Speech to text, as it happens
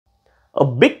A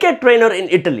big cat trainer in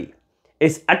Italy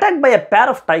is attacked by a pair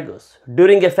of tigers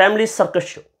during a family circus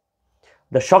show.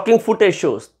 The shocking footage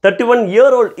shows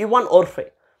 31-year-old Ivan Orfey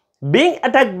being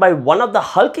attacked by one of the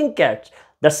hulking cats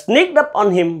that sneaked up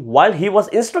on him while he was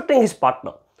instructing his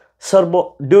partner,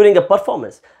 Serbo, during a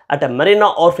performance at a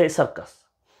Marina Orfey Circus.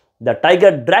 The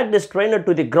tiger dragged his trainer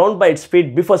to the ground by its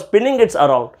feet before spinning it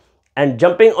around and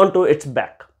jumping onto its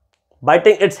back,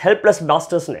 biting its helpless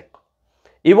master's neck.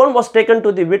 Ivan was taken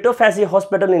to the Vito Fazzi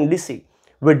hospital in Lecce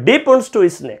with deep wounds to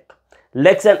his neck,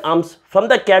 legs and arms from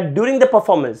the cat during the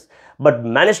performance, but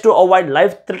managed to avoid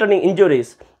life-threatening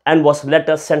injuries and was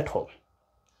later sent home.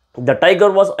 The tiger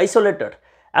was isolated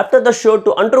after the show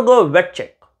to undergo a vet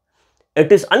check.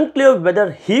 It is unclear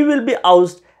whether he will be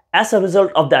ousted as a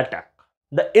result of the attack.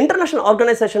 The International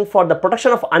Organization for the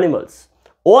Protection of Animals,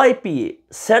 OIPA,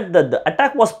 said that the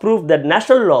attack was proof that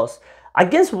national laws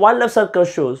against wildlife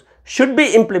circus shows should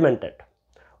be implemented.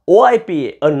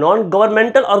 OIPA, a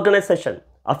non-governmental organization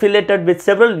affiliated with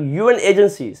several UN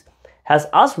agencies, has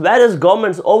asked various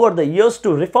governments over the years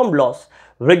to reform laws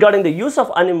regarding the use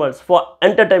of animals for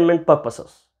entertainment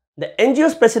purposes. The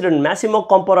NGO's president Massimo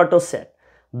Comparatore said,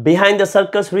 "Behind the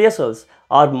circus rehearsals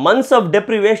are months of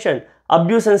deprivation,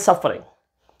 abuse and suffering.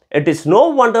 It is no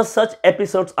wonder such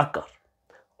episodes occur."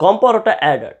 Comparatore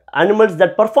added, "Animals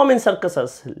that perform in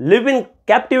circuses live in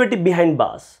captivity behind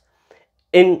bars,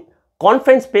 in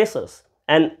confined spaces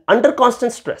and under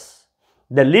constant stress.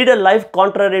 They lead a life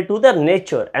contrary to their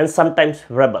nature and sometimes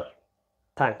rebel."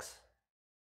 Thanks.